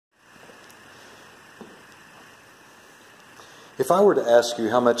If I were to ask you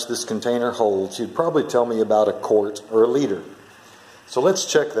how much this container holds, you'd probably tell me about a quart or a liter. So let's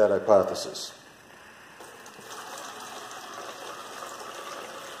check that hypothesis.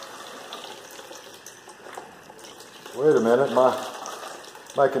 Wait a minute,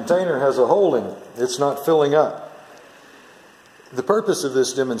 my container has a hole in it. It's not filling up. The purpose of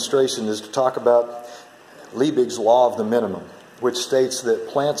this demonstration is to talk about Liebig's law of the minimum, which states that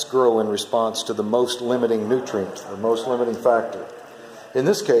plants grow in response to the most limiting nutrient, or most limiting factor. In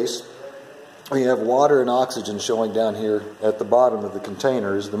this case, we have water and oxygen showing down here at the bottom of the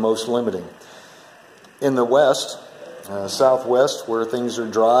container is the most limiting. In the west, southwest, where things are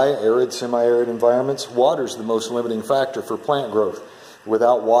dry, arid, semi-arid environments, water is the most limiting factor for plant growth.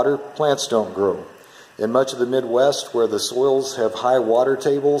 Without water, plants don't grow. In much of the Midwest, where the soils have high water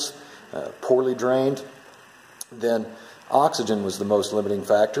tables, poorly drained, then oxygen was the most limiting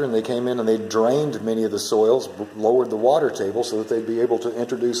factor, and they came in and they drained many of the soils, lowered the water table so that they'd be able to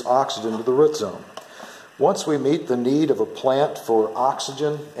introduce oxygen to the root zone. Once we meet the need of a plant for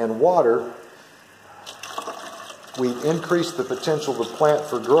oxygen and water, we increase the potential of the plant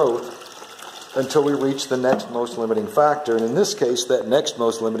for growth until we reach the next most limiting factor. And in this case, that next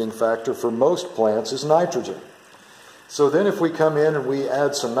most limiting factor for most plants is nitrogen. So then if we come in and we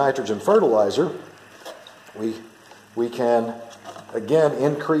add some nitrogen fertilizer, we can again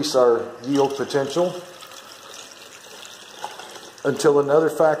increase our yield potential until another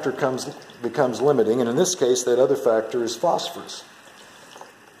factor becomes limiting, and in this case that other factor is phosphorus.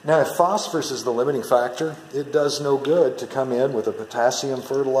 Now if phosphorus is the limiting factor, it does no good to come in with a potassium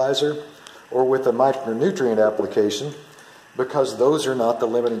fertilizer or with a micronutrient application, because those are not the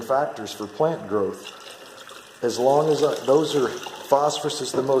limiting factors for plant growth. As long as phosphorus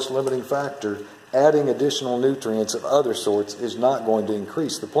is the most limiting factor, adding additional nutrients of other sorts is not going to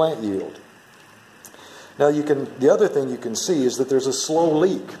increase the plant yield. Now the other thing you can see is that there's a slow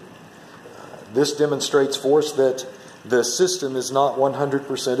leak. This demonstrates for us that the system is not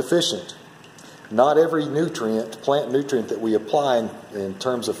 100% efficient. Not every nutrient, plant nutrient that we apply in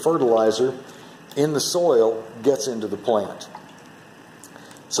terms of fertilizer in the soil gets into the plant.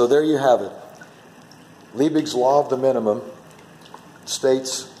 So there you have it. Liebig's law of the minimum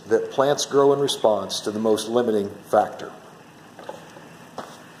states that plants grow in response to the most limiting factor.